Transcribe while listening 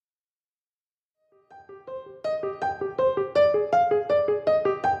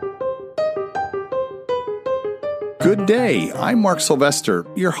Good day, I'm Mark Sylvester,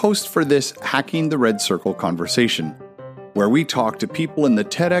 your host for this Hacking the Red Circle conversation, where we talk to people in the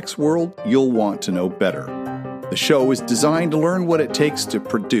TEDx world you'll want to know better. The show is designed to learn what it takes to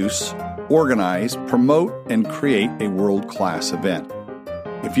produce, organize, promote, and create a world-class event.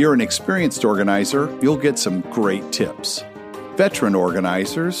 If you're an experienced organizer, you'll get some great tips. Veteran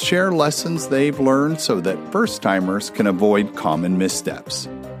organizers share lessons they've learned so that first-timers can avoid common missteps.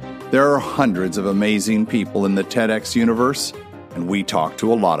 There are hundreds of amazing people in the TEDx universe, and we talk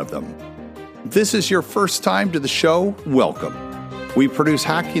to a lot of them. If this is your first time to the show, welcome. We produce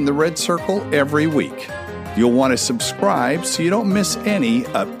Hacking the Red Circle every week. You'll want to subscribe so you don't miss any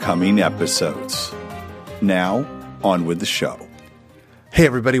upcoming episodes. Now, on with the show. Hey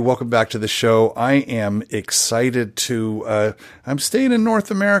everybody, welcome back to the show. I am excited I'm staying in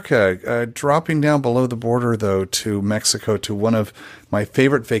North America, dropping down below the border though to Mexico, to one of my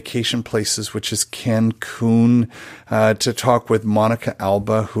favorite vacation places, which is Cancun, to talk with Monica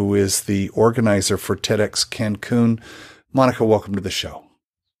Alba, who is the organizer for TEDx Cancun. Monica, welcome to the show.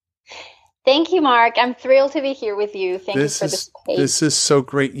 Thank you, Mark. I'm thrilled to be here with you. Thank you for this space. This is so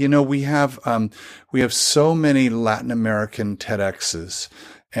great. You know, we have so many Latin American TEDx's,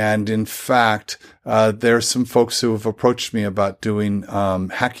 and in fact, there are some folks who have approached me about doing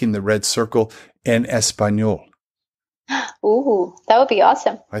Hacking the Red Circle in Espanol. Ooh, that would be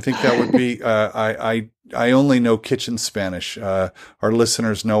awesome. I think that would be. I only know kitchen Spanish. Our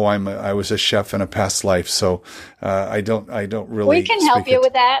listeners know I was a chef in a past life, so I don't really. We can help you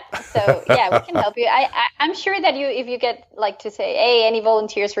with that. So yeah, we can help you. I'm sure that if you get like to say, hey, any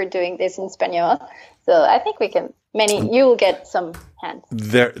volunteers for doing this in Espanol? So I think we can. You will get some hands.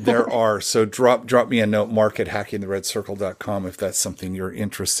 There are. So drop me a note, Mark at hackingtheredcircle.com if that's something you're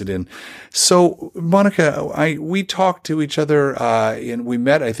interested in. So Monica, we talked to each other, and we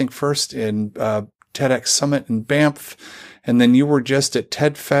met, I think, first in TEDx Summit in Banff, and then you were just at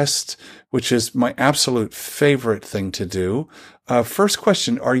TED Fest, which is my absolute favorite thing to do. First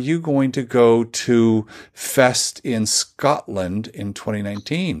question, are you going to go to Fest in Scotland in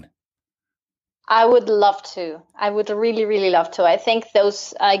 2019? I would love to. I would really, really love to. I think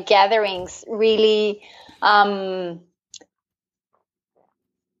those gatherings really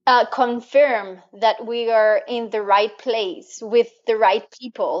confirm that we are in the right place with the right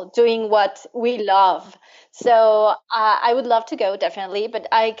people doing what we love. So I would love to go, definitely. But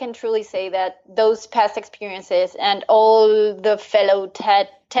I can truly say that those past experiences and all the fellow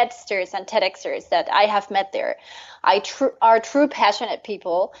TEDsters and TEDxers that I have met there are true passionate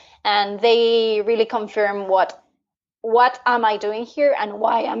people, and they really confirm what am I doing here and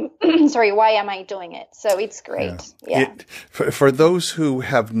why am I doing it? So it's great. Yeah. For those who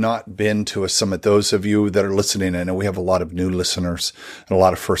have not been to a summit, those of you that are listening, I know we have a lot of new listeners and a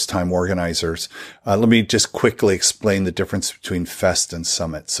lot of first-time organizers. Let me just quickly explain the difference between Fest and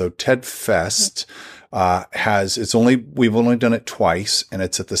Summit. So TED Fest we've only done it twice, and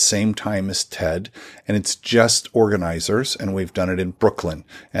it's at the same time as TED, and it's just organizers, and we've done it in Brooklyn,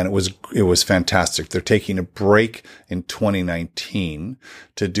 and it was fantastic. They're taking a break in 2019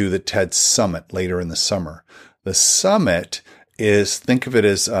 to do the TED Summit later in the summer. The Summit is, think of it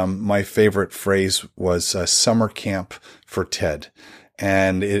as, my favorite phrase was summer camp for TED.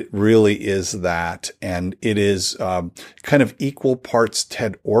 And it really is that. And it is kind of equal parts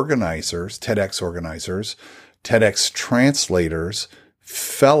TEDx organizers, TEDx translators,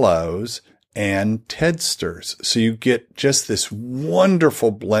 fellows, and TEDsters. So you get just this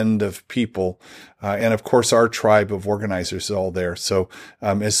wonderful blend of people. And of course, our tribe of organizers is all there. So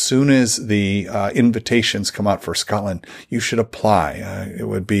as soon as the invitations come out for Scotland, you should apply. It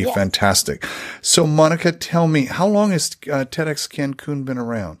would be fantastic. So Monica, tell me, how long has TEDx Cancun been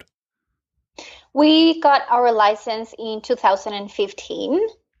around? We got our license in 2015.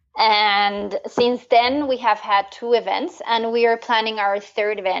 And since then, we have had 2 events, and we are planning our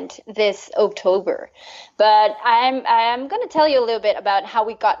 3rd event this October. But I'm going to tell you a little bit about how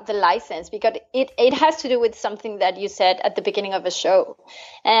we got the license, because it has to do with something that you said at the beginning of the show.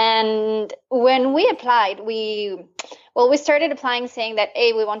 And when we applied, we started applying saying that,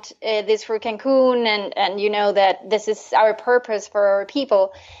 hey, we want this for Cancun, and you know that this is our purpose for our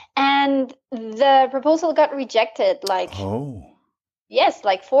people. And the proposal got rejected, yes,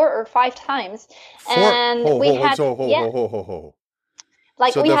 like 4 or 5 times. And So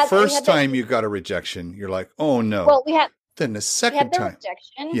the first time you got a rejection, you're like, oh no. Well, then the second time.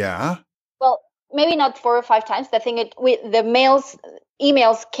 Rejection. Yeah. Well, maybe not 4 or 5 times. The thing the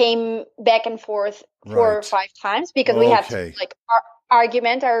emails came back and forth 4 or 5 times because we had to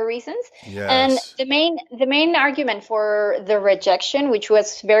argument our reasons. Yes. And the main argument for the rejection, which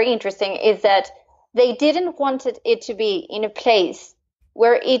was very interesting, is that they didn't want it to be in a place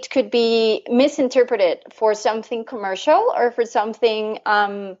where it could be misinterpreted for something commercial or for something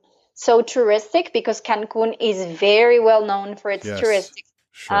so touristic, because Cancun is very well known for its Yes. touristic,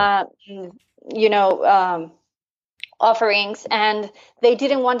 Sure. you know, offerings, and they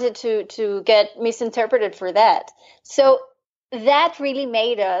didn't want it to get misinterpreted for that. So that really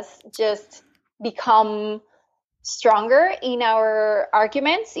made us just become stronger in our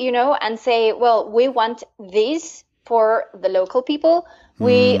arguments, and say, well, we want this for the local people.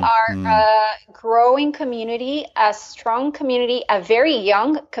 We are a growing community, a strong community, a very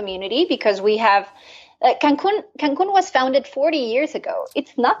young community, because we have Cancun. Cancun was founded 40 years ago.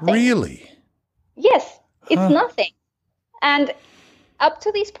 It's nothing. Really? Yes, it's nothing. And up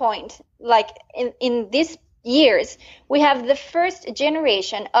to this point, like in these years, we have the first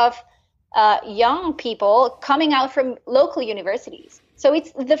generation of young people coming out from local universities. So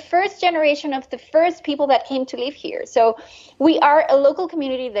it's the first generation of the first people that came to live here. So we are a local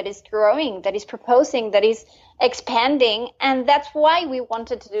community that is growing, that is proposing, that is expanding. And that's why we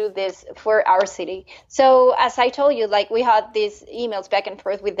wanted to do this for our city. So as I told you, like, we had these emails back and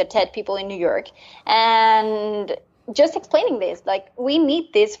forth with the TED people in New York, and just explaining this, like, we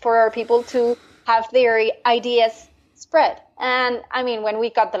need this for our people to have their ideas spread. And I mean, when we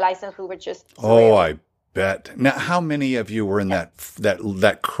got the license, we were just thrilled. I bet. Now, how many of you were in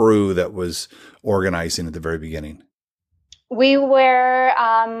that crew that was organizing at the very beginning? We were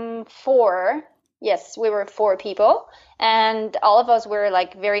 4. Yes, we were 4 people, and all of us were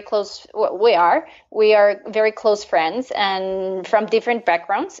like very close. Well, we are very close friends and from different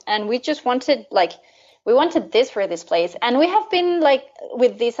backgrounds, and we just wanted we wanted this for this place. And we have been like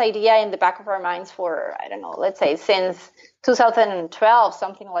with this idea in the back of our minds for, I don't know, let's say since 2012,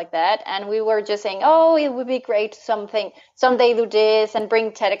 something like that. And we were just saying, oh, it would be great someday do this and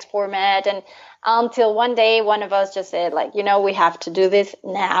bring TEDx format. And until one day, one of us just said, like, we have to do this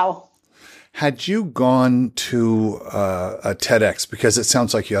now. Had you gone to a TEDx, because it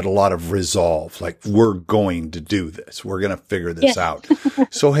sounds like you had a lot of resolve, like, we're going to do this, we're going to figure this out.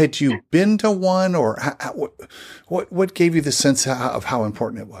 So had you been to one, or what gave you the sense of how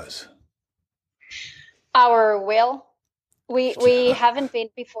important it was? Our will. We haven't been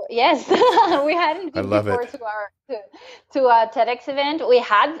before. Yes, we hadn't been before to a TEDx event.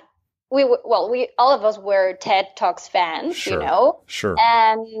 We all of us were TED Talks fans, Sure.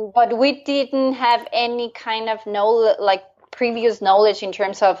 but we didn't have any kind of previous knowledge in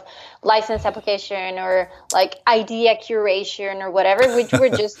terms of license application or like idea curation or whatever. We were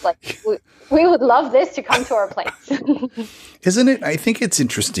just like, we would love this to come to our place. Isn't it? I think it's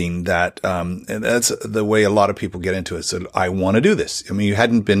interesting that, and that's the way a lot of people get into it. So I want to do this. I mean, you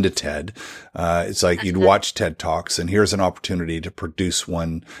hadn't been to TED. It's like you'd watch TED Talks, and here's an opportunity to produce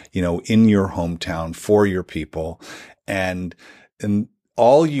one, in your hometown for your people. And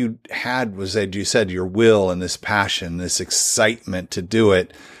all you had was, as you said, your will and this passion, this excitement to do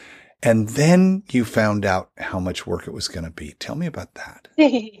it. And then you found out how much work it was going to be. Tell me about that.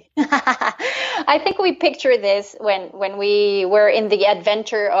 I think we picture this when we were in the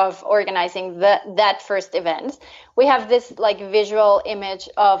adventure of organizing that first event. We have this like visual image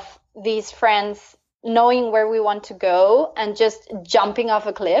of these friends knowing where we want to go and just jumping off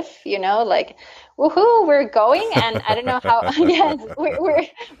a cliff, like, woohoo, we're going. And I don't know how, yes,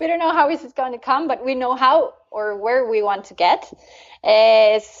 we don't know how this is going to come, but we know how or where we want to get.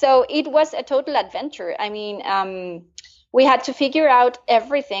 So it was a total adventure. I mean, we had to figure out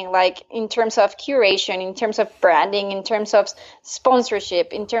everything, like in terms of curation, in terms of branding, in terms of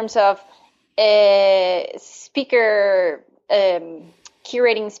sponsorship, in terms of speaker,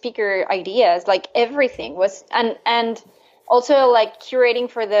 curating speaker ideas, like everything was, and also like curating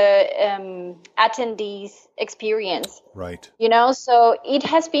for the attendees experience. Right. So it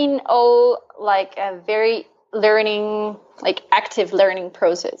has been all like a very active learning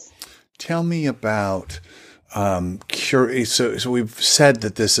process. Tell me about So we've said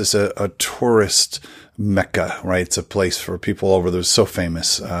that this is a tourist mecca, right? It's a place for people over there. So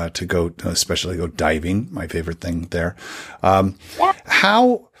famous to go, especially go diving. My favorite thing there.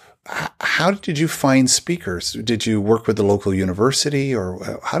 How did you find speakers? Did you work with the local university,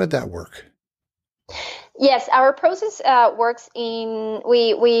 or how did that work? Yes, our process works in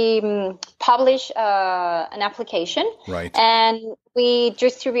we publish an application, right, and we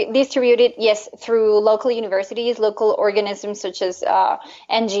distribute it, yes, through local universities, local organisms such as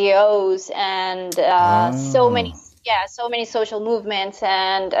NGOs and so many social movements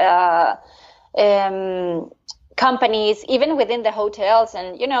and companies, even within the hotels.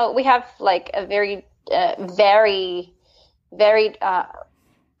 And we have like a very varied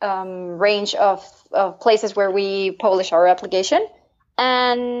range of places where we publish our application,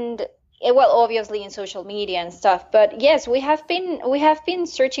 and well, obviously in social media and stuff. But yes, we have been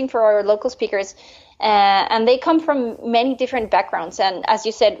searching for our local speakers, and they come from many different backgrounds. And as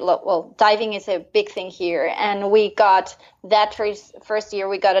you said, well, diving is a big thing here, and we got that first year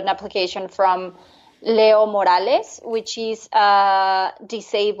we got an application from Leo Morales, which is a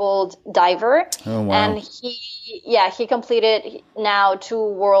disabled diver. Oh, wow. And he completed now 2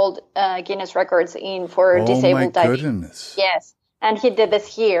 world Guinness records for disabled diving. Oh, my goodness. Yes. And he did this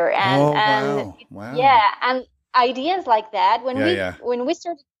here. And, wow. Yeah. And ideas like that, when we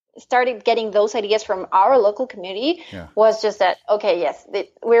started getting those ideas from our local community, was just that, okay, yes,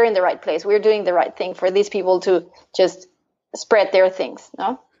 we're in the right place. We're doing the right thing for these people to just spread their things,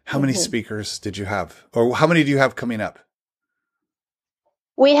 no? How many speakers did you have? Or how many do you have coming up?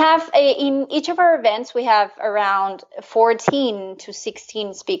 We have, in each of our events, we have around 14 to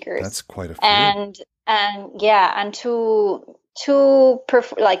 16 speakers. That's quite a few. And two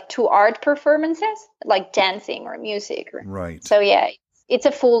art performances, like dancing or music. Right. So yeah, it's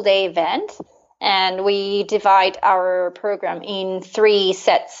a full day event, and we divide our program in 3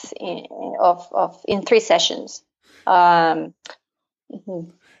 sets in 3 sessions.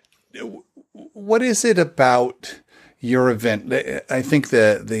 What is it about your event? I think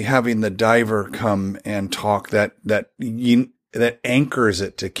the having the diver come and talk that anchors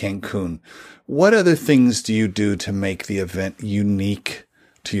it to Cancun. What other things do you do to make the event unique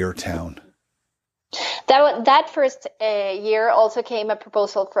to your town? That first year also came a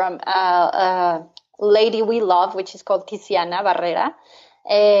proposal from a lady we love, which is called Tiziana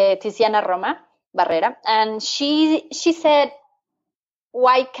Roma Barrera, and she said,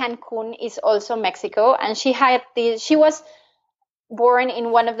 why Cancun is also Mexico. And she was born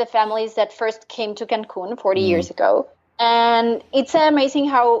in one of the families that first came to Cancun 40 years ago. And it's amazing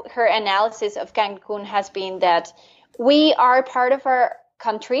how her analysis of Cancun has been that we are part of our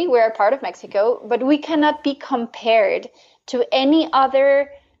country, we are part of Mexico, but we cannot be compared to any other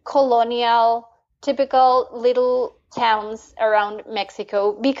colonial, typical little towns around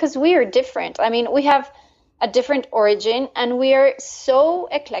Mexico, because we are different. I mean, we have a different origin, and we are so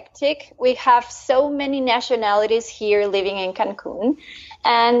eclectic. We have so many nationalities here living in Cancun,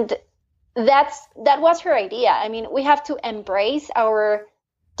 and that was her idea. I mean, we have to embrace our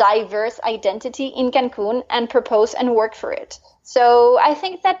diverse identity in Cancun and propose and work for it. So I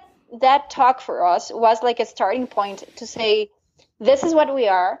think that talk for us was like a starting point to say, this is what we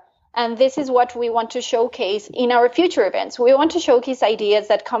are, and this is what we want to showcase in our future events. We want to showcase ideas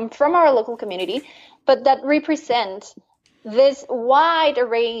that come from our local community, but that represent this wide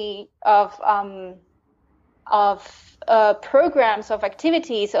array of programs, of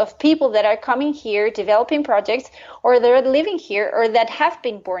activities, of people that are coming here, developing projects, or they're living here, or that have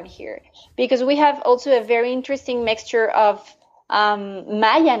been born here. Because we have also a very interesting mixture of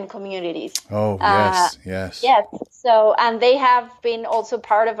Mayan communities. Oh, yes. Yes. So, and they have been also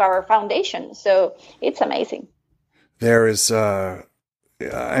part of our foundation. So it's amazing. There is, we'll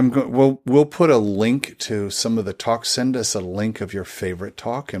put a link to some of the talks. Send us a link of your favorite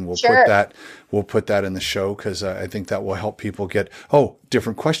talk, and we'll put that in the show, because I think that will help people get. Oh,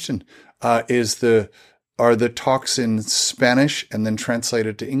 different question. Are the talks in Spanish and then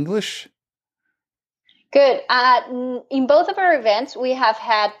translated to English? Good. In both of our events, we have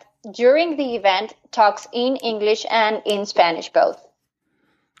had during the event talks in English and in Spanish, both.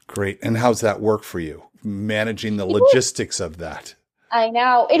 Great. And how's that work for you, managing the logistics of that? I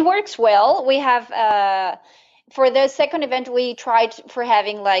know it works well. We have for the second event, we tried for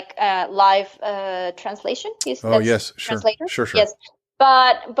having like live translation. Yes, sure. Translator? Sure. Yes,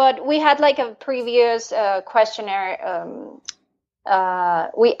 but we had like a previous questionnaire.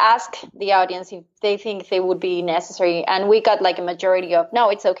 We asked the audience if they think they would be necessary, and we got like a majority of no,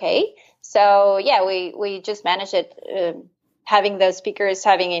 it's okay. So yeah, we just managed it. Having the speakers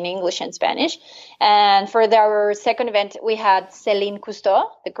having in English and Spanish. And for our second event, we had Céline Cousteau,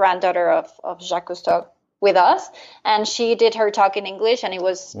 the granddaughter of Jacques Cousteau, with us. And she did her talk in English, and it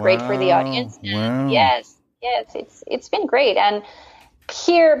was great for the audience. Wow. Yes, it's been great. And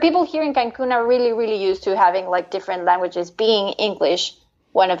people here in Cancun are really, really used to having like different languages, being English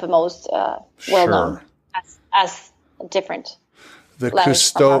one of the most well-known as different. The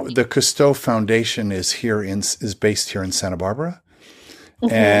Cousteau Foundation is based here in Santa Barbara,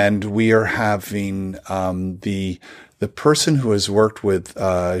 and we are having the person who has worked with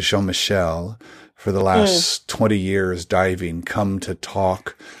Jean-Michel for the last 20 years diving come to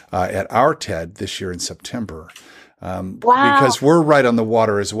talk at our TED this year in September. Because we're right on the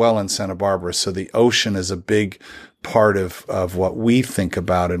water as well in Santa Barbara, so the ocean is a big part of what we think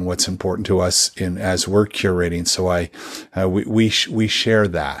about and what's important to us as we're curating. So we share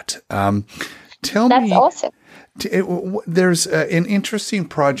that. Tell That's me. awesome. There's an interesting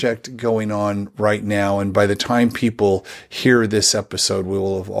project going on right now, and by the time people hear this episode, we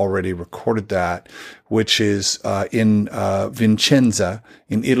will have already recorded that, which is in Vicenza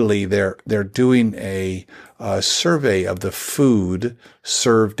in Italy. They're doing a survey of the food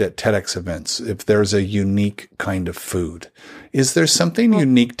served at TEDx events, if there's a unique kind of food. Is there something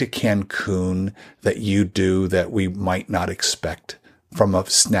unique to Cancun that you do that we might not expect from a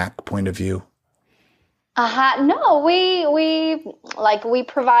snack point of view? No, we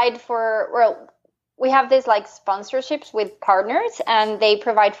provide for, well, we have this like sponsorships with partners, and they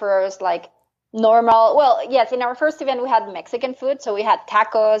provide for us like normal. Well, yes, in our first event we had Mexican food, so we had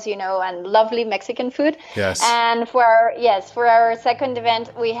tacos, and lovely Mexican food. Yes. And for our second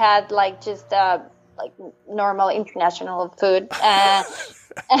event we had like just like normal international food.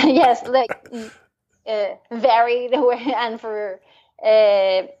 Yes, like varied. And for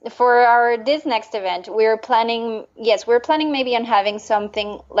this next event, we're planning maybe on having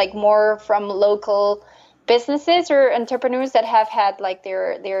something like more from local businesses or entrepreneurs that have had like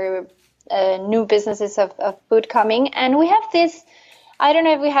their new businesses of food coming. And we have this, I don't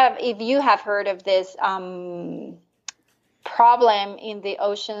know if you have heard of this problem in the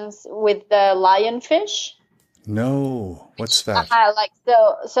oceans with the lionfish. No, what's that?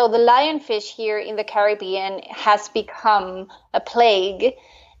 So the lionfish here in the Caribbean has become a plague,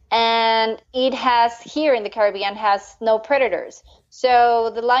 and it has here in the Caribbean has no predators.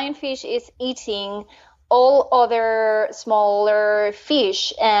 So the lionfish is eating all other smaller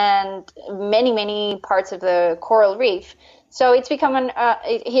fish and many parts of the coral reef. So it's become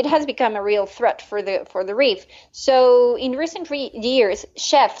it has become a real threat for the reef. So in recent years,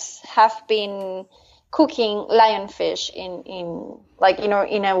 chefs have been cooking lionfish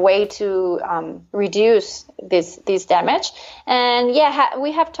in a way to reduce this damage. And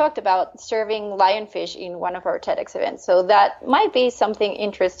we have talked about serving lionfish in one of our TEDx events. So that might be something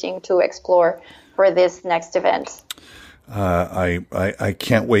interesting to explore for this next event. I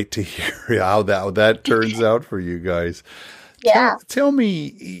can't wait to hear how that turns out for you guys. Yeah. Tell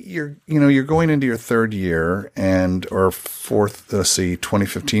me, you're going into your third year or fourth, let's see,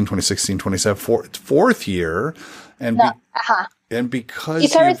 2015, 2016, 2017, fourth year. And because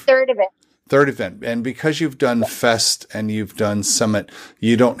it's our third event. And because you've done Fest and you've done Summit,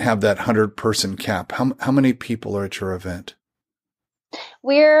 you don't have that 100-person cap. How many people are at your event?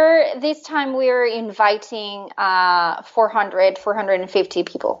 This time we're inviting 450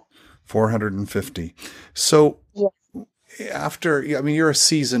 people. 450. So yes. You're a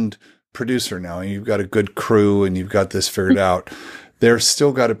seasoned producer now, and you've got a good crew, and you've got this figured out. There's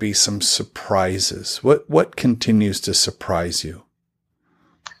still got to be some surprises. What continues to surprise you?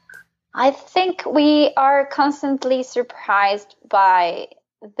 I think we are constantly surprised by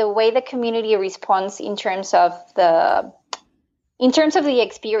the way the community responds in terms of the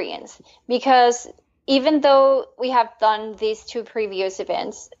experience, because even though we have done these two previous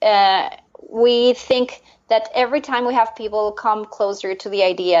events, we think that every time we have people come closer to the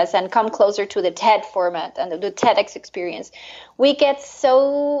ideas and come closer to the TED format and the TEDx experience, we get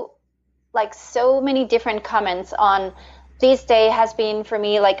so many different comments on this day has been for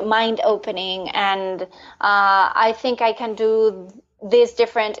me like mind opening, and I think I can do this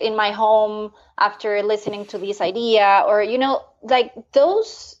different in my home after listening to this idea, or like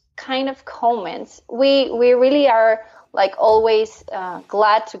those kind of comments we really are like always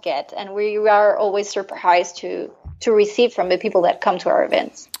glad to get, and we are always surprised to receive from the people that come to our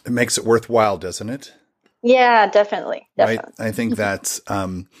events. It makes it worthwhile, doesn't it? Yeah, definitely. I think that's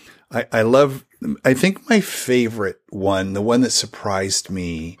I think my favorite one, the one that surprised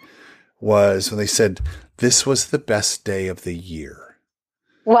me, was when they said this was the best day of the year.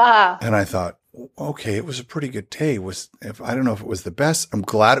 Wow. And I thought, okay, it was a pretty good day. I don't know if it was the best. I'm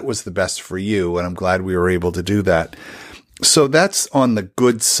glad it was the best for you, and I'm glad we were able to do that. So that's on the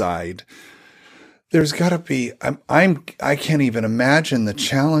good side. There's got to be, I can't even imagine the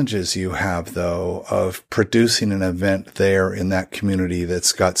challenges you have, though, of producing an event there in that community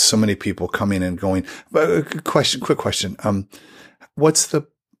that's got so many people coming and going. But quick question. What's the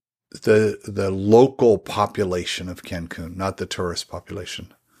local population of Cancun, not the tourist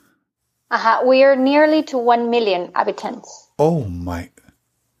population? We are nearly to 1 million inhabitants. Oh my.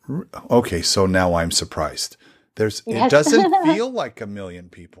 Okay. So now I'm surprised. It doesn't feel like 1 million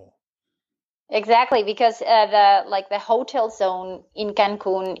people. Exactly, because the hotel zone in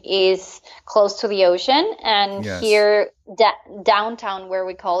Cancun is close to the ocean, and yes. Here downtown, where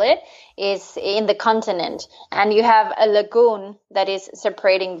we call it, is in the continent, and you have a lagoon that is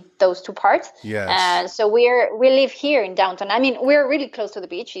separating those two parts. Yes. So we live here in downtown. I mean, we're really close to the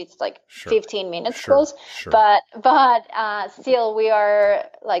beach. It's like 15 minutes close, but still we are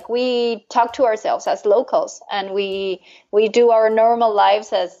like, we talk to ourselves as locals, and we do our normal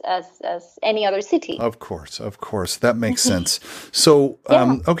lives as any other city. Of course, that makes sense. So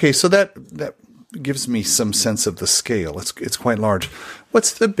okay, so that gives me some sense of the scale. It's quite large.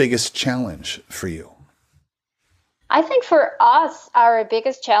 What's the biggest challenge for you? I think for us, our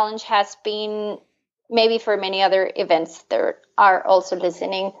biggest challenge has been, maybe for many other events that are also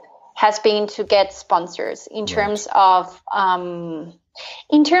listening, has been to get sponsors in terms of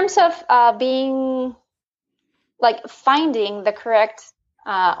being like finding the correct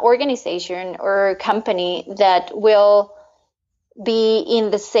organization or company that will be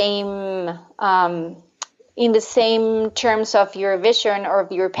in the same terms of your vision or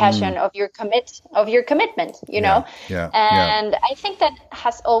of your passion, of your commitment, you know? And I think that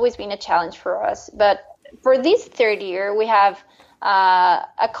has always been a challenge for us. But for this third year, we have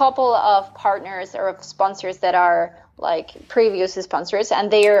a couple of partners or of sponsors that are like previous sponsors,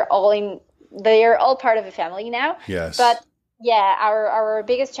 and they are all part of the family now. Yes. But yeah, our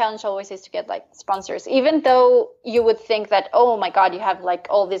biggest challenge always is to get like sponsors, even though you would think that, oh my God, you have like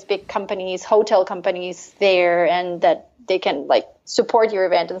all these big companies, hotel companies there, and that they can like support your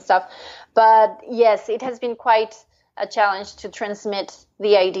event and stuff. But yes, it has been quite a challenge to transmit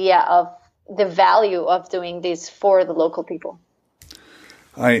the idea of the value of doing this for the local people.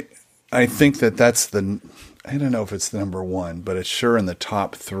 I think that's I don't know if it's the number one, but it's sure in the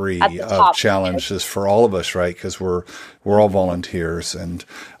top three of challenges for all of us, right? Because we're all volunteers, and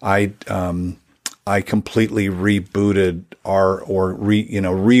I completely rebooted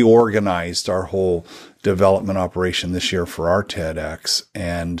reorganized our whole development operation this year for our TEDx,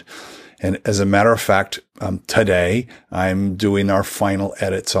 and as a matter of fact, today I'm doing our final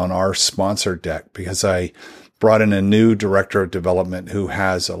edits on our sponsor deck, because I brought in a new director of development who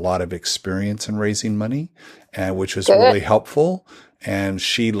has a lot of experience in raising money, and which was really helpful. And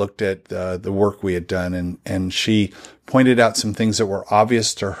she looked at the work we had done, and she pointed out some things that were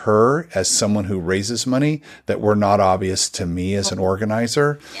obvious to her as someone who raises money that were not obvious to me as an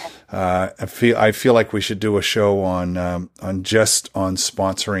organizer. I feel like we should do a show on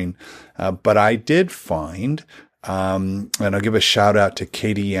sponsoring, but I did find. And I'll give a shout out to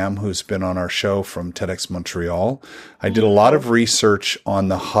KDM, who's been on our show from TEDx Montreal. I did a lot of research on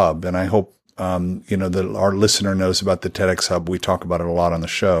the hub, and I hope, that our listener knows about the TEDx Hub. We talk about it a lot on the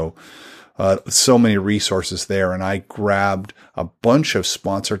show. So many resources there. And I grabbed a bunch of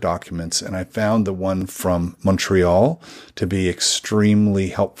sponsor documents, and I found the one from Montreal to be extremely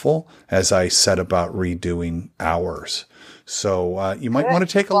helpful as I set about redoing ours. So you might want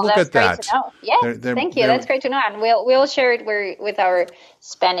to take a look at that. Yeah, thank you. That's great to know, and we'll share it with our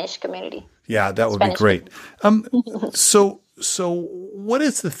Spanish community. Yeah, that would be great. So what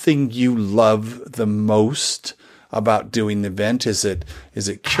is the thing you love the most about doing the event? Is it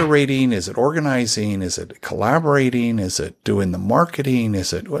curating? Is it organizing? Is it collaborating? Is it doing the marketing?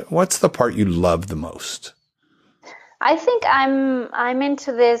 What's the part you love the most? I think I'm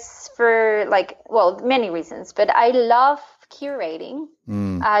into this for many reasons, but I love curating.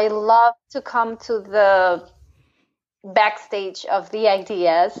 I love to come to the backstage of the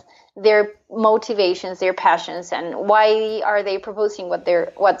ideas, their motivations, their passions, and why are they proposing what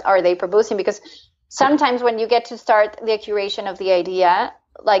are they proposing? Because sometimes when you get to start the curation of the idea,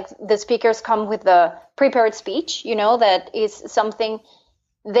 like the speakers come with a prepared speech, that is something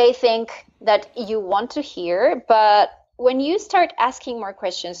they think that you want to hear. But when you start asking more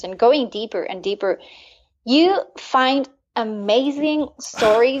questions and going deeper and deeper, you find amazing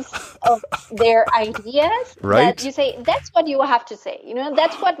stories of their ideas, right? That you say, that's what you have to say.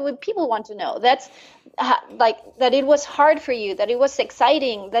 That's what people want to know. That's that it was hard for you, that it was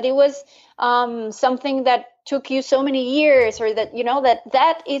exciting, that it was something that took you so many years, or that,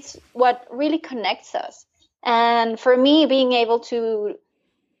 that is what really connects us. And for me, being able to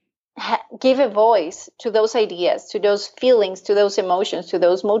give a voice to those ideas, to those feelings, to those emotions, to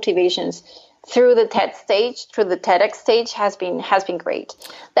those motivations through the TED stage, through the TEDx stage has been great.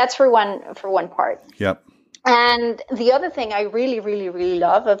 That's for one part. Yep. And the other thing I really, really, really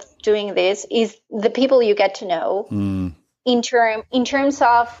love of doing this is the people you get to know in terms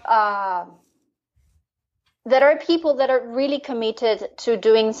of that are people that are really committed to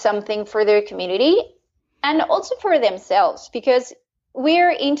doing something for their community and also for themselves, because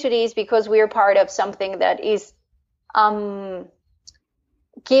we're into this because we're part of something that is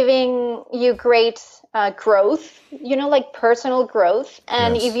giving you great growth, like personal growth.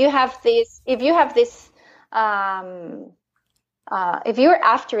 And Yes. if you're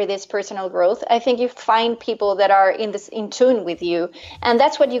after this personal growth, I think you find people that are in tune with you, and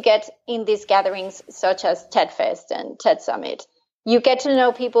that's what you get in these gatherings, such as TED Fest and TED Summit. You get to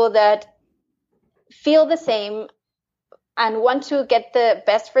know people that feel the same and want to get the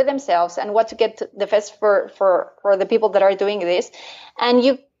best for themselves and want to get the best for the people that are doing this. And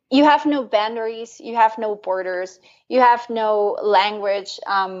you have no boundaries, you have no borders, you have no language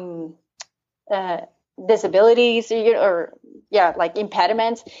disabilities or like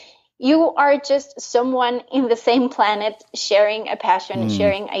impediments. You are just someone in the same planet, sharing a passion,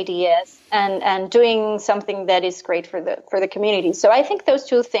 sharing ideas, and doing something that is great for the community. So I think those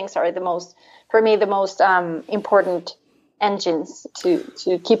two things are the most important engines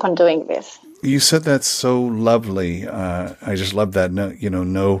to keep on doing this. You said that's so lovely. I just love that.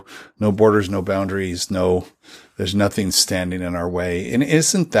 No borders, no boundaries, there's nothing standing in our way. And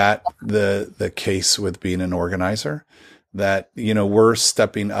isn't that the case with being an organizer? That, we're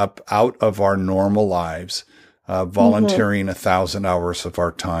stepping up out of our normal lives, volunteering 1,000 hours of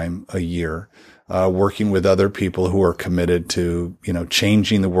our time a year, working with other people who are committed to,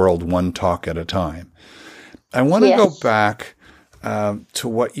 changing the world one talk at a time. I want to go back to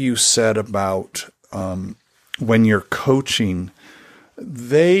what you said about when you're coaching,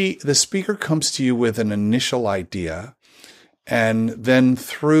 the speaker comes to you with an initial idea, and then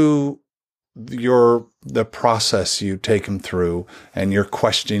through the process you take them through, and you're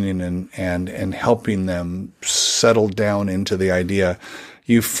questioning and helping them settle down into the idea,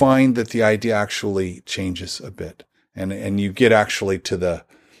 you find that the idea actually changes a bit, and you get actually to the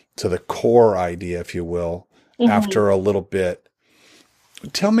core idea, if you will, after a little bit.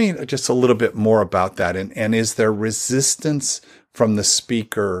 Tell me just a little bit more about that. And is there resistance from the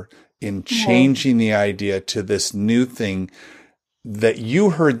speaker in changing the idea to this new thing that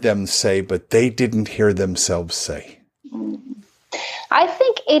you heard them say, but they didn't hear themselves say? I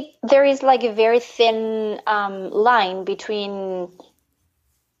think there is like a very thin line between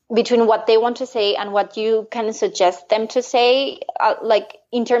what they want to say and what you can suggest them to say, like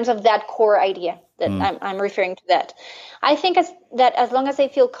in terms of that core idea that I'm referring to that. I think as long as they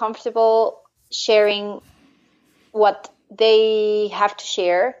feel comfortable sharing what they have to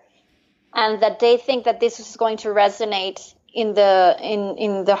share, and that they think that this is going to resonate in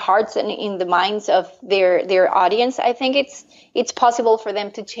the hearts and in the minds of their audience, I think it's possible for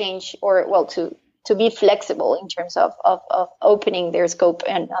them to change to be flexible in terms of opening their scope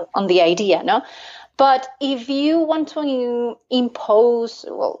and on the idea, no? But if you want to impose,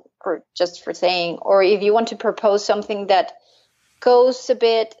 or just for saying, or if you want to propose something that goes a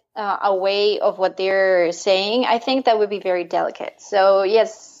bit away of what they're saying, I think that would be very delicate. So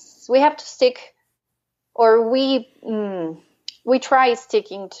yes, we have to stick, or we try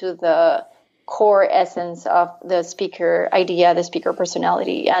sticking to the core essence of the speaker idea, the speaker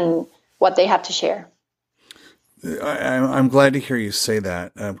personality, and what they have to share. I'm glad to hear you say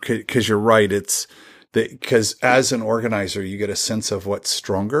that, because you're right. It's because as an organizer, you get a sense of what's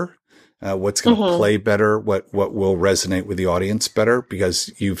stronger, what's going to play better, what will resonate with the audience better,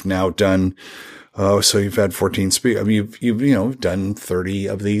 because you've now done. So you've had 14 speakers. I mean, you've done 30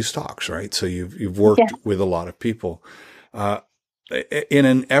 of these talks, right? So you've worked with a lot of people. In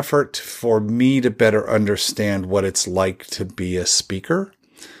an effort for me to better understand what it's like to be a speaker,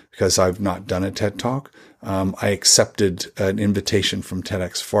 because I've not done a TED Talk, I accepted an invitation from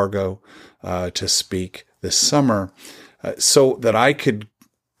TEDx Fargo to speak this summer, so that I could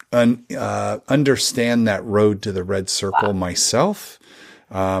understand that road to the red circle myself.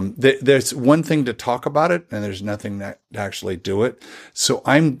 There's one thing to talk about it, and there's nothing to actually do it. So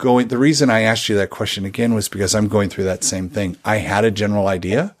the reason I asked you that question again was because I'm going through that same thing. I had a general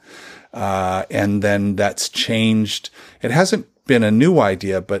idea, and then that's changed. It hasn't been a new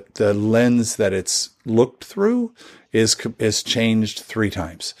idea, but the lens that it's looked through is changed 3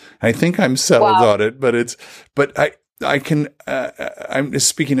 times. I think I'm settled on it, but I can, I'm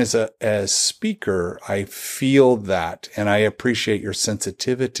speaking as a speaker. I feel that, and I appreciate your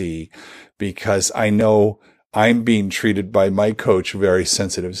sensitivity, because I know I'm being treated by my coach very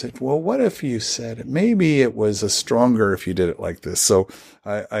sensitive. Said, well, what if you said maybe it was a if you did it like this? So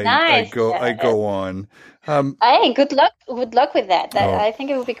I go on. Hey, good luck with that. I think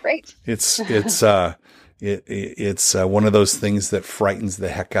it would be great. It's one of those things that frightens the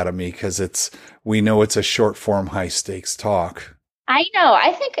heck out of me, because we know it's a short form, high stakes talk. I know.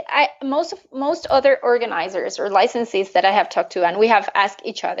 I think most other organizers or licensees that I have talked to, and we have asked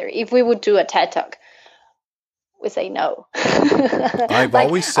each other if we would do a TED Talk, we say no. I've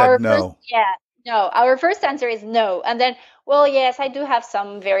always said no. No. Our first answer is no. And then, well, yes, I do have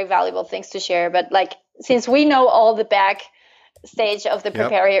some very valuable things to share. But like, since we know all the back stage of the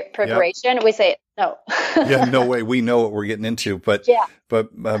preparation, we say no. Yeah, no way. We know what we're getting into. But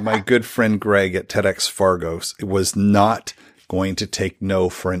my good friend Greg at TEDx Fargo was not going to take no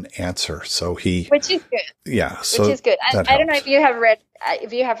for an answer. So which is good. Yeah. So which is good. And I don't know if you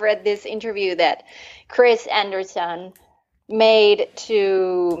have read this interview that Chris Anderson made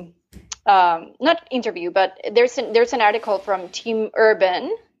to, not interview, but there's an article from Tim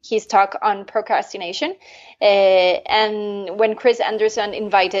Urban, his talk on procrastination. And when Chris Anderson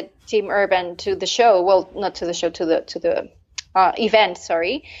invited Tim Urban to the show, well, not to the show, to the event,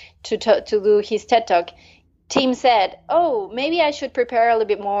 sorry, to do his TED talk, Tim said, oh, maybe I should prepare a little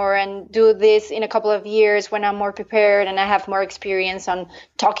bit more and do this in a couple of years when I'm more prepared and I have more experience on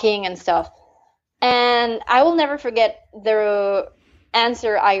talking and stuff. And I will never forget the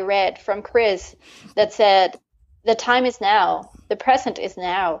answer I read from Chris that said, the time is now, the present is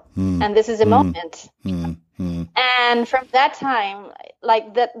now, and this is a moment. And from that time,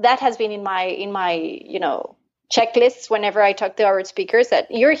 like that has been in my checklists whenever I talk to our speakers, that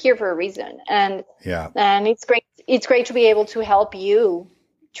you're here for a reason. And it's great to be able to help you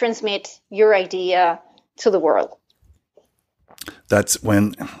transmit your idea to the world. That's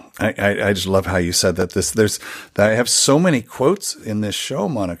when I just love how you said that. I have so many quotes in this show,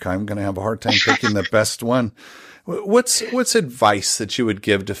 Monica. I'm going to have a hard time picking the best one. What's advice that you would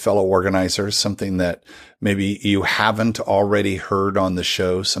give to fellow organizers? Something that maybe you haven't already heard on the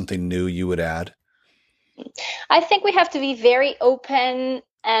show, something new you would add? I think we have to be very open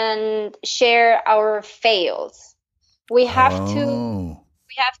and share our fails. We have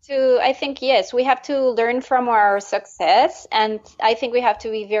to, I think, yes, we have to learn from our success. And I think we have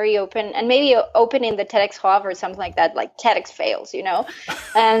to be very open, and maybe open in the TEDx Hub or something like that, like TEDx fails,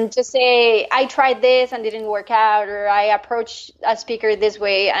 and just say, I tried this and didn't work out, or I approached a speaker this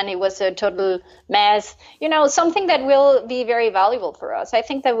way and it was a total mess, something that will be very valuable for us. I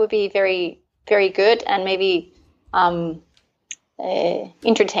think that would be very, very good and maybe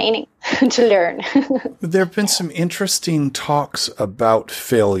entertaining to learn. There have been some interesting talks about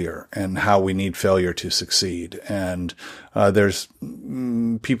failure and how we need failure to succeed. And there's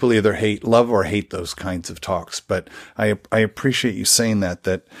people either love or hate those kinds of talks. But I appreciate you saying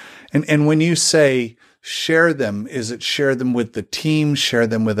that. And when you say share them, is it share them with the team, share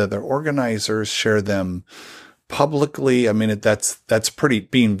them with other organizers, share them publicly? I mean, that's pretty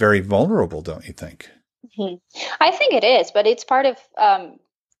being very vulnerable, don't you think? I think it is, but it's part of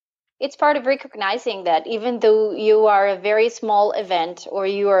recognizing that even though you are a very small event or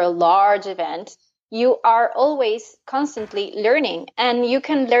you are a large event, you are always constantly learning, and you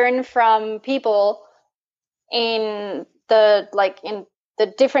can learn from people in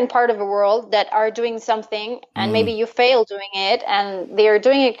the different part of the world that are doing something, and maybe you fail doing it and they're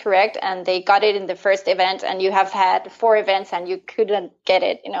doing it correct and they got it in the first event, and you have had 4 events and you couldn't get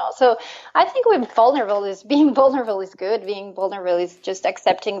it, So I think being vulnerable is good. Being vulnerable is just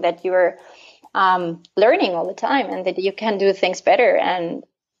accepting that you're learning all the time and that you can do things better. And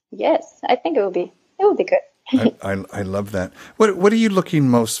yes, I think it will be good. I love that. What are you looking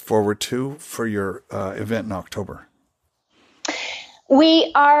most forward to for your event in October?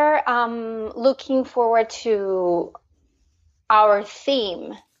 We are looking forward to our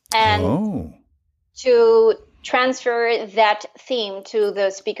theme and to transfer that theme to the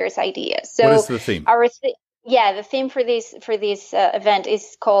speaker's ideas. So what is the theme? The theme for this event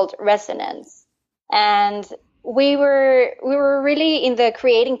is called resonance, and we were really in the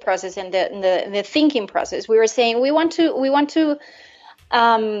creating process and the thinking process. We were saying we want to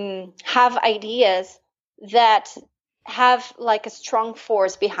have ideas that have like a strong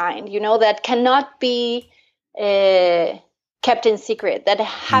force behind, that cannot be kept in secret, that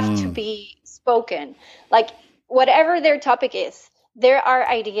have to be spoken. Like whatever their topic is, there are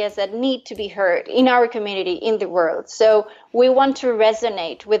ideas that need to be heard in our community, in the world. So we want to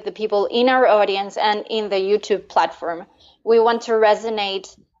resonate with the people in our audience and in the YouTube platform. We want to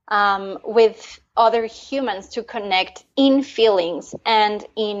resonate with other humans, to connect in feelings and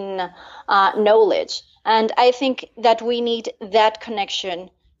in knowledge. And I think that we need that connection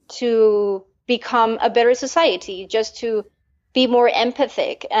to become a better society, just to be more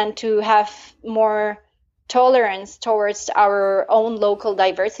empathic and to have more tolerance towards our own local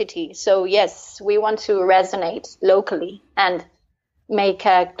diversity. So yes, we want to resonate locally and make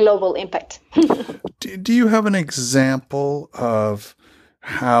a global impact. Do you have an example of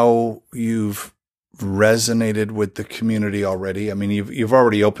how you've resonated with the community already? I mean, you've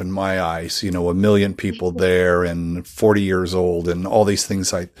already opened my eyes, 1 million people there and 40 years old and all these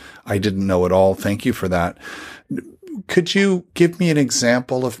things I didn't know at all. Thank you for that. Could you give me an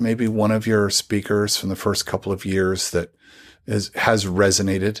example of maybe one of your speakers from the first couple of years that has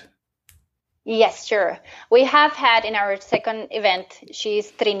resonated? Yes, sure. We have had in our second event, she's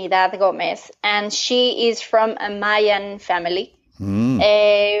Trinidad Gomez, and she is from a Mayan family.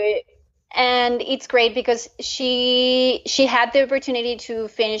 And it's great because she had the opportunity to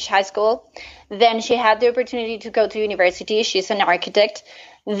finish high school. Then she had the opportunity to go to university. She's an architect.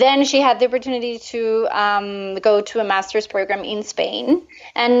 Then she had the opportunity to go to a master's program in Spain.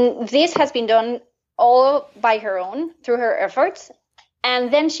 And this has been done all by her own through her efforts.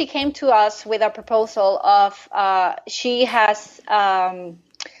 And then she came to us with a proposal of she has a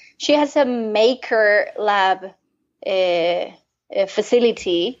maker lab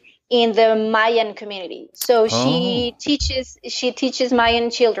facility in the Mayan community. So she teaches Mayan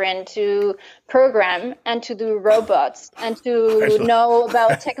children to program and to do robots and to know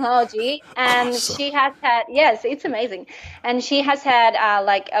about technology. And awesome. She has had, yes, it's amazing. And she has had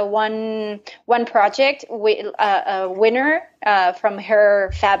like a one project with a winner from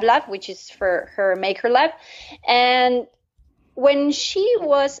her Fab Lab, which is for her Maker Lab. And when she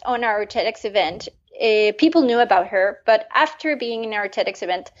was on our TEDx event, people knew about her, but after being in our TEDx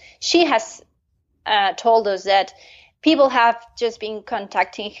event, she has told us that people have just been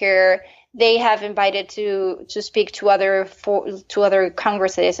contacting her. They have invited to speak to other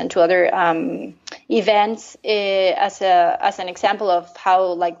congresses and to other events as an example of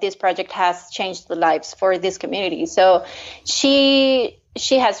how like this project has changed the lives for this community. So she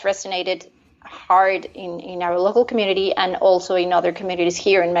has resonated hard in our local community and also in other communities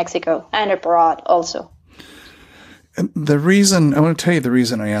here in Mexico and abroad also. And the reason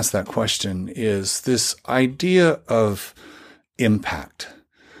I asked that question is this idea of impact,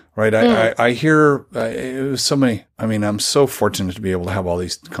 right? I hear so many, I mean, I'm so fortunate to be able to have all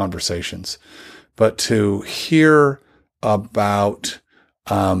these conversations, but to hear about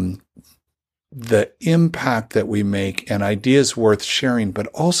the impact that we make and ideas worth sharing, but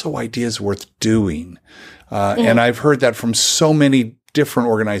also ideas worth doing. And I've heard that from so many different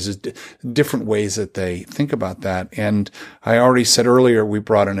organizers, different ways that they think about that. And I already said earlier, we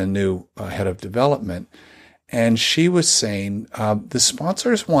brought in a new head of development, and she was saying, the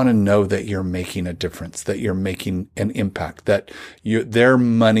sponsors want to know that you're making a difference, that you're making an impact, that their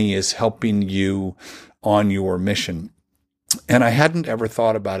money is helping you on your mission. And I hadn't ever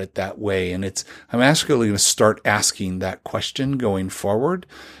thought about it that way. And I'm actually going to start asking that question going forward.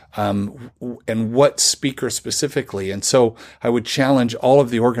 And what speaker specifically. And so I would challenge all of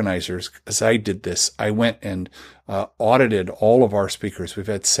the organizers, as I did this. I went and audited all of our speakers. We've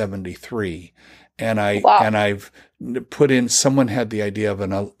had 73. And I've put in, someone had the idea of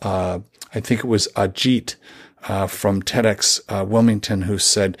I think it was Ajit, from TEDx Wilmington, who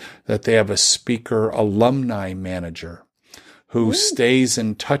said that they have a speaker alumni manager who stays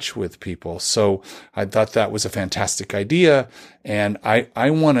in touch with people. So I thought that was a fantastic idea. And I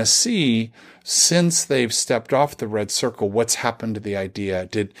want to see, since they've stepped off the red circle, what's happened to the idea?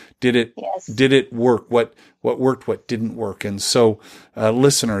 Did it work? What worked? What didn't work? And so,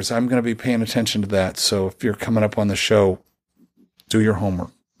 listeners, I'm going to be paying attention to that. So if you're coming up on the show, do your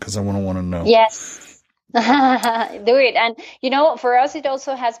homework, because I want to know. Yes. Do it. And, for us, it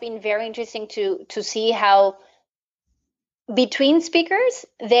also has been very interesting to see how between speakers,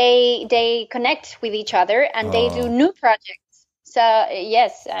 they connect with each other and they do new projects. So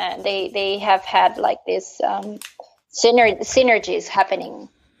yes, they have had like this synergies happening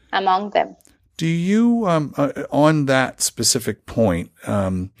among them. Do you, on that specific point,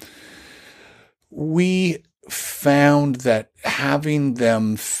 we found that having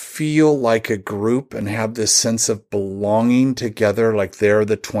them feel like a group and have this sense of belonging together, like they're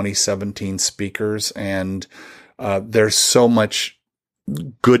the 2017 speakers, and there's so much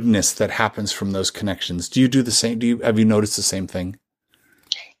goodness that happens from those connections. Do you do the same? Have you noticed the same thing?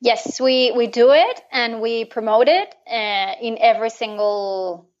 Yes, we do it, and we promote it in every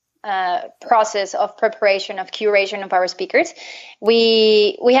single process of preparation, of curation of our speakers.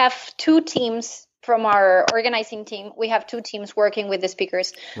 We have two teams from our organizing team. We have two teams working with the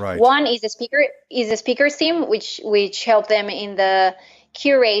speakers. Right. One is the speakers team, which help them in the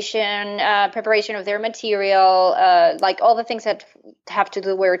curation, preparation of their material, like all the things that have to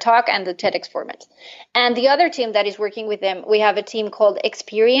do with our talk and the TEDx format. And the other team that is working with them, we have a team called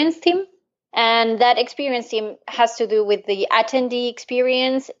Experience Team. And that experience team has to do with the attendee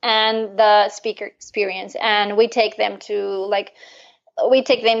experience and the speaker experience. And we take them to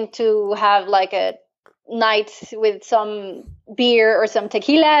have like a nights with some beer or some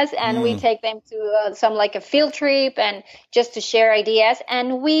tequilas, and we take them to some like a field trip and just to share ideas.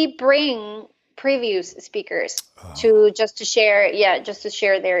 And we bring previous speakers to share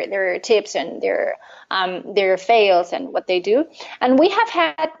their tips and their fails and what they do. And we have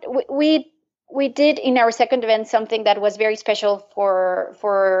had we did in our second event something that was very special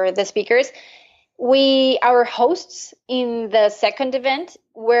for the speakers. Our hosts in the second event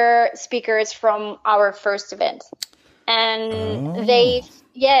were speakers from our first event, and they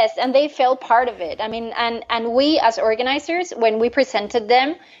felt part of it. I mean, and we as organizers, when we presented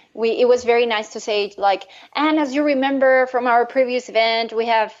them, it was very nice to say, like, and as you remember from our previous event, we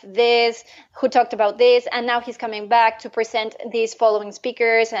have this who talked about this, and now he's coming back to present these following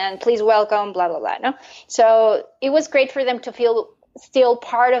speakers, and please welcome blah blah blah. No, so it was great for them to feel still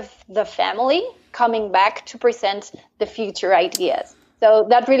part of the family, coming back to present the future ideas. So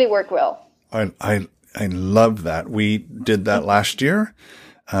that really worked well. I love that. We did that last year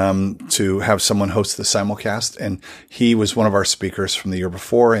to have someone host the simulcast, and he was one of our speakers from the year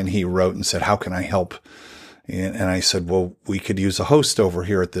before, and he wrote and said, how can I help? And I said, well, we could use a host over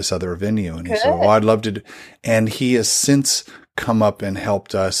here at this other venue. And he said, well, I'd love to do. And he has since come up and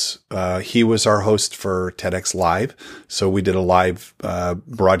helped us. He was our host for TEDx Live. So we did a live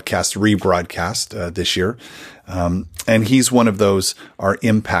rebroadcast this year. And he's one of those, our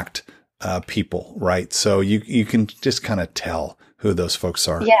impact people, right? So you can just kind of tell who those folks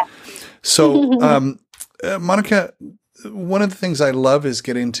are. Yeah. So, Monica, one of the things I love is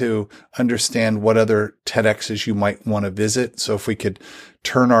getting to understand what other TEDx's you might want to visit. So if we could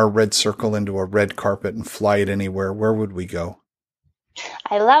turn our red circle into a red carpet and fly it anywhere, where would we go?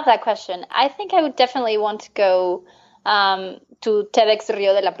 I love that question. I think I would definitely want to go to TEDx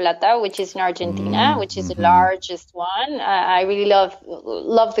Rio de la Plata, which is in Argentina, which is the largest one. I really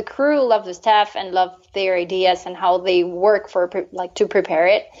love the crew, love the staff, and love their ideas and how they work to prepare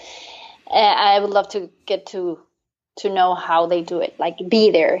it. I would love to get to know how they do it, like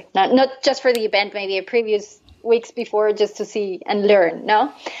be there, not just for the event, maybe a previous weeks before, just to see and learn.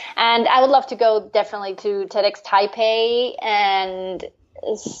 No, and I would love to go definitely to TEDx Taipei and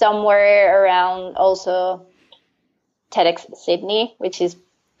somewhere around also TEDx Sydney, which is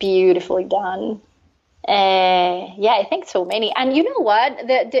beautifully done. I think so many. And you know what?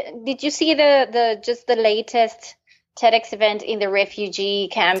 Did you see the latest TEDx event in the refugee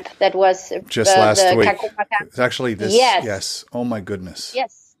camp that was just last week? Cancun camp? It's actually this. Yes. Oh my goodness.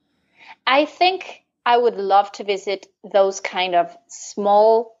 Yes. I think I would love to visit those kind of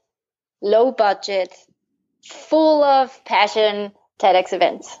small, low budget, full of passion TEDx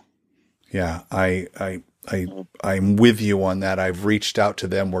events. Yeah, I'm with you on that. I've reached out to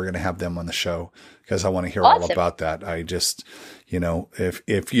them. We're going to have them on the show because I want to hear all about that. I just,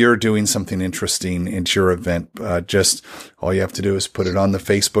 if you're doing something interesting into your event, just all you have to do is put it on the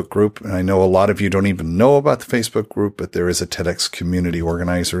Facebook group. And I know a lot of you don't even know about the Facebook group, but there is a TEDx community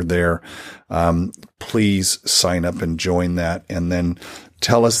organizer there. Please sign up and join that. And then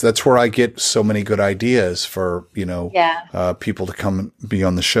tell us. That's where I get so many good ideas for, people to come and be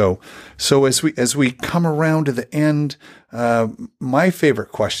on the show. So as we come around to the end, my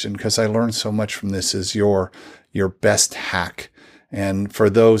favorite question, because I learned so much from this, is your best hack. And for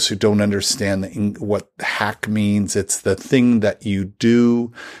those who don't understand what hack means, it's the thing that you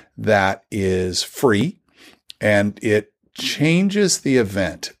do that is free and it changes the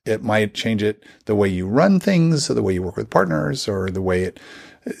event. It might change it the way you run things, or the way you work with partners, or the way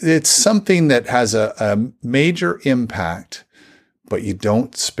it's something that has a major impact, but you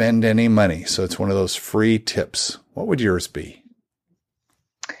don't spend any money. So it's one of those free tips. What would yours be?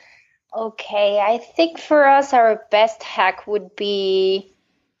 Okay, I think for us, our best hack would be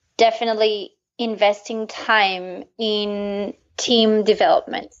definitely investing time in team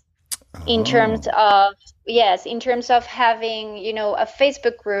development. In terms of having, a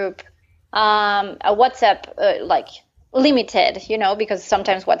Facebook group, a WhatsApp, like limited, because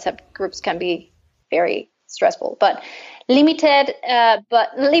sometimes WhatsApp groups can be very stressful, but limited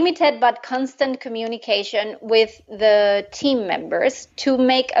but constant communication with the team members to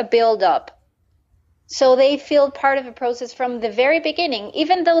make a build up. So they feel part of the process from the very beginning,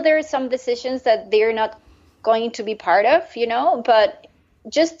 even though there are some decisions that they're not going to be part of, but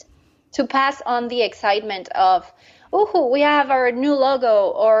just to pass on the excitement of, we have our new logo,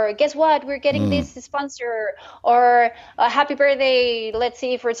 or guess what, we're getting this sponsor, or a happy birthday, let's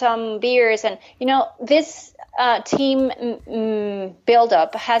see, for some beers. And, this team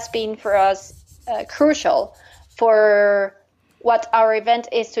build-up has been for us crucial for what our event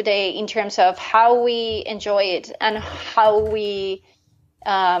is today in terms of how we enjoy it and how we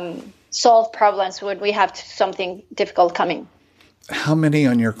solve problems when we have something difficult coming. How many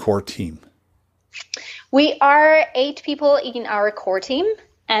on your core team? We are 8 people in our core team.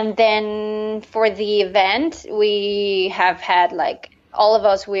 And then for the event, we have had all of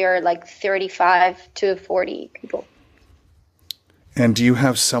us, we are 35 to 40 people. And do you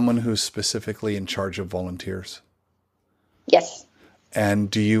have someone who's specifically in charge of volunteers? Yes.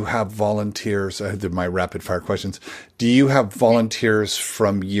 And do you have volunteers? I did my rapid fire questions. Do you have volunteers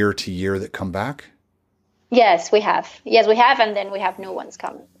from year to year that come back? Yes, we have. And then we have new ones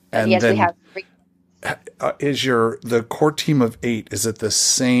coming. And yes, then, we have. Is the core team of 8, is it the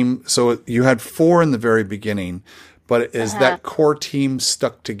same? So you had 4 in the very beginning, but is that core team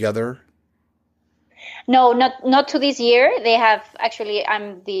stuck together? No, not to this year. They have actually.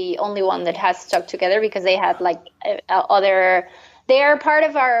 I'm the only one that has stuck together because they had other. They are part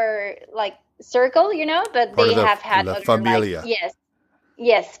of our circle, but Part they of have had the other, familia.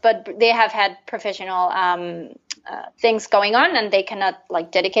 yes, but they have had professional things going on, and they cannot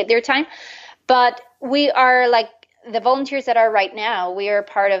dedicate their time. But we are the volunteers that are right now. We are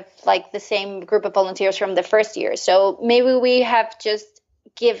part of the same group of volunteers from the first year. So maybe we have just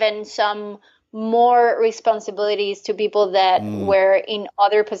given some more responsibilities to people that were in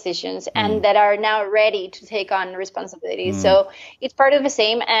other positions and that are now ready to take on responsibilities. So it's part of the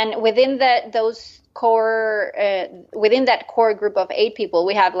same. And within that core group of 8 people,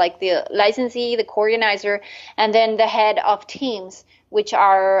 we have the licensee, the co-organizer, and then the head of teams, which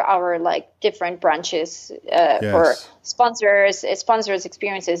are our different branches for sponsors,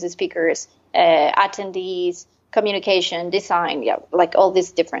 experiences, speakers, attendees, communication, design, all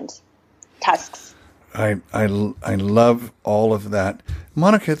these different tasks. I love all of that.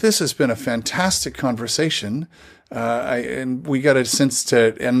 Monica, this has been a fantastic conversation. And we got a sense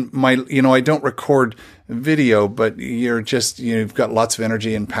to, and I don't record video, but you've got lots of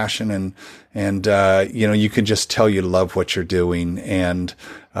energy and passion and you can just tell you love what you're doing. And,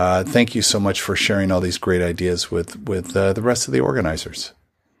 thank you so much for sharing all these great ideas with the rest of the organizers.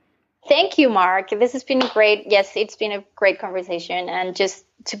 Thank you, Mark. This has been great. Yes, it's been a great conversation, and just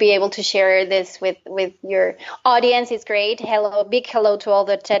to be able to share this with your audience is great. Big hello to all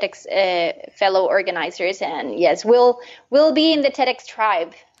the TEDx fellow organizers, and yes, we'll be in the TEDx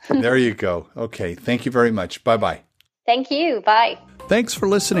tribe. There you go. Okay, thank you very much. Bye-bye. Thank you. Bye. Thanks for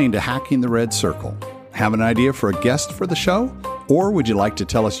listening to Hacking the Red Circle. Have an idea for a guest for the show? Or would you like to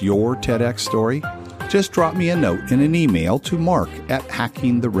tell us your TEDx story? Just drop me a note in an email to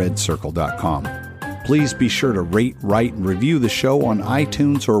mark@hackingtheredcircle.com. Please be sure to rate, write, and review the show on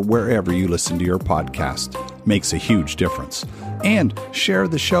iTunes or wherever you listen to your podcast. Makes a huge difference. And share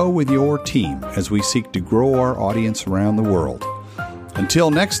the show with your team as we seek to grow our audience around the world.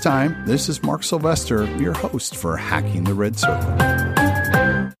 Until next time, this is Mark Sylvester, your host for Hacking the Red Circle.